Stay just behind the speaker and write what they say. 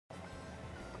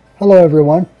Hello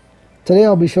everyone. Today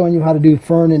I'll be showing you how to do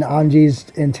Firn&Aji's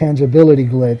Intangibility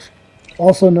glitch,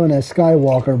 also known as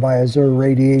Skywalker by Azure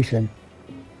Radiation.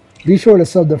 Be sure to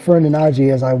sub to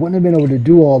Firn&Aji as I wouldn't have been able to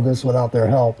do all this without their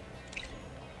help.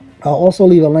 I'll also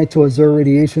leave a link to Azure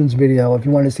Radiation's video if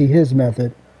you want to see his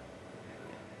method.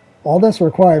 All that's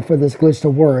required for this glitch to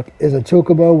work is a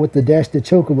chocobo with the dash to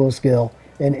chocobo skill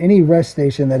and any rest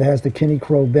station that has the Kenny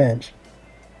Crow bench.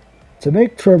 To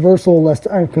make traversal less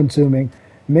time consuming,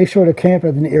 make sure to camp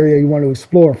at an area you want to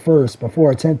explore first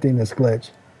before attempting this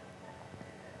glitch.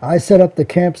 I set up the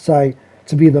campsite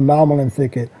to be the Malmalin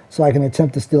thicket so I can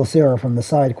attempt to steal Sarah from the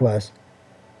side quest.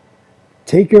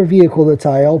 Take your vehicle to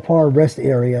Tyelpar rest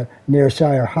area near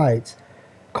Shire Heights.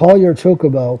 Call your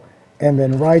chocobo and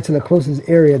then ride to the closest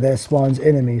area that spawns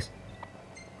enemies.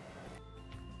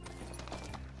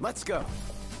 Let's go.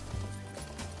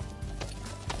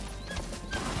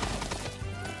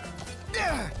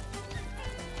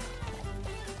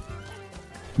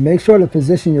 Make sure to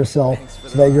position yourself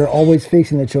so that you're always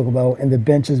facing the chocobo and the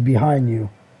bench is behind you.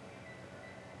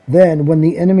 Then, when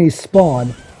the enemies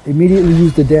spawn, immediately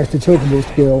use the dash to chocobo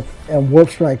skill and warp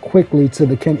strike quickly to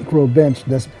the Kenny Crow bench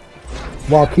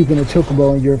while keeping the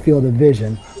chocobo in your field of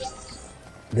vision.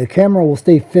 The camera will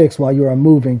stay fixed while you are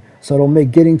moving, so it'll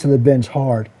make getting to the bench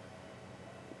hard.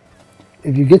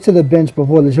 If you get to the bench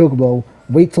before the chocobo,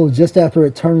 wait till just after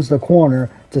it turns the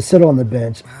corner to sit on the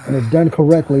bench, and if done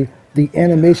correctly, the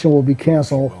animation will be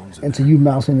cancelled into you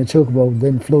mousing the chocobo,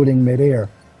 then floating midair.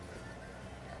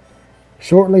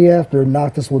 Shortly after,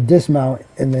 Noctis will dismount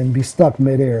and then be stuck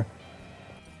midair.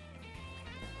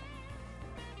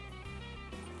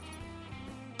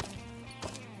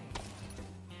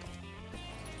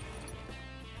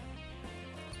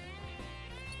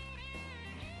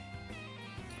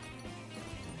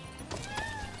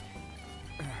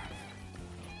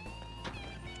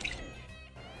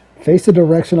 Face the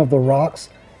direction of the rocks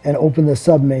and open the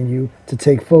sub-menu to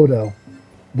take photo.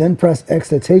 Then press X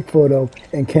to take photo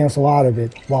and cancel out of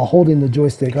it while holding the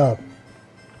joystick up.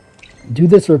 Do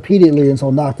this repeatedly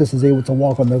until Noctis is able to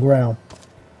walk on the ground.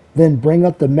 Then bring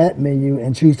up the map menu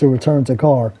and choose to return to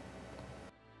car.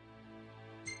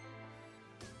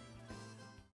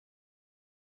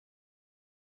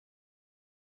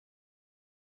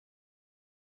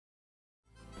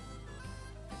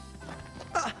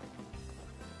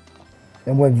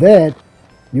 And with that,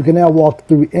 you can now walk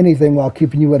through anything while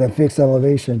keeping you at a fixed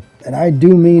elevation. And I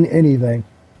do mean anything.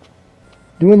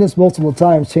 Doing this multiple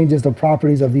times changes the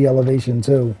properties of the elevation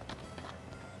too.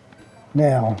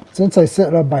 Now, since I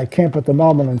set up my camp at the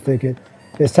Malmalin thicket,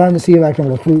 it's time to see if I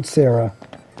can recruit Sarah.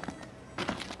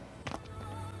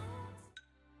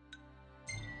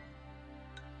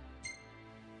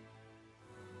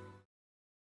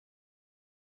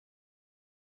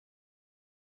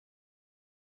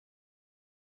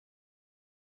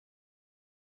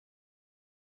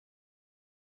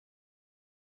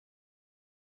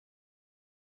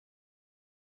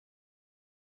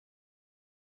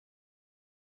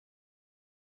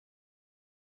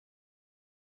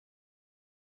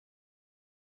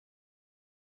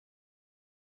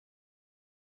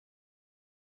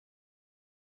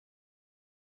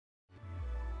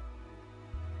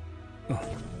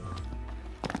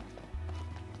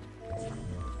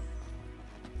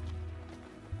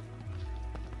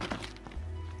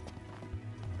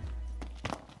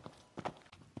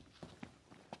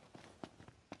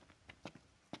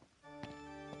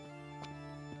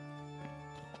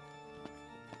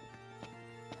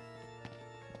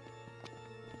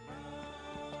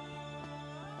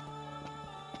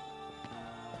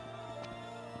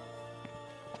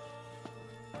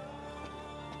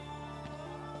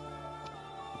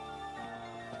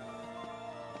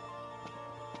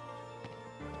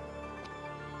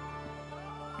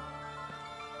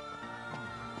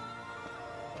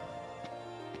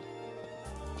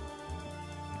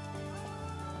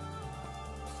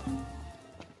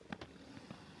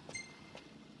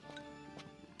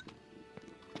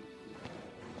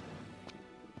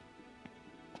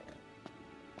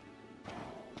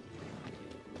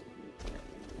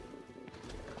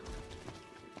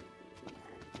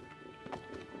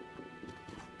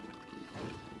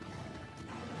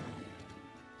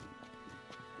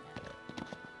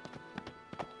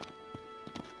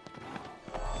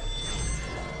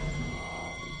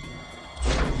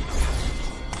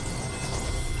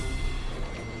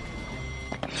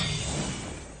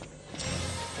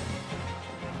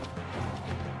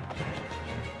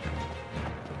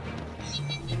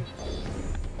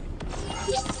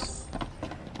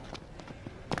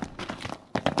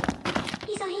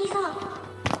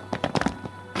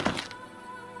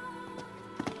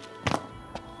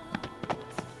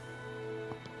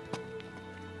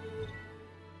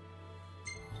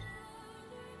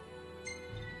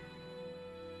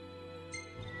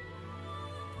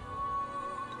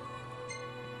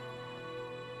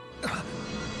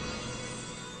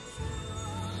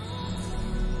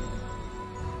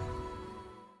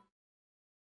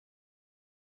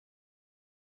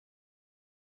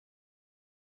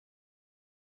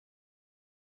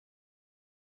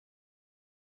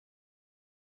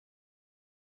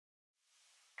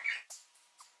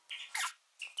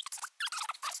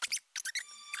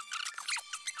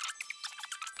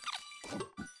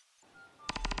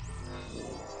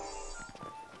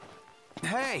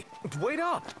 Hey, wait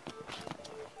up!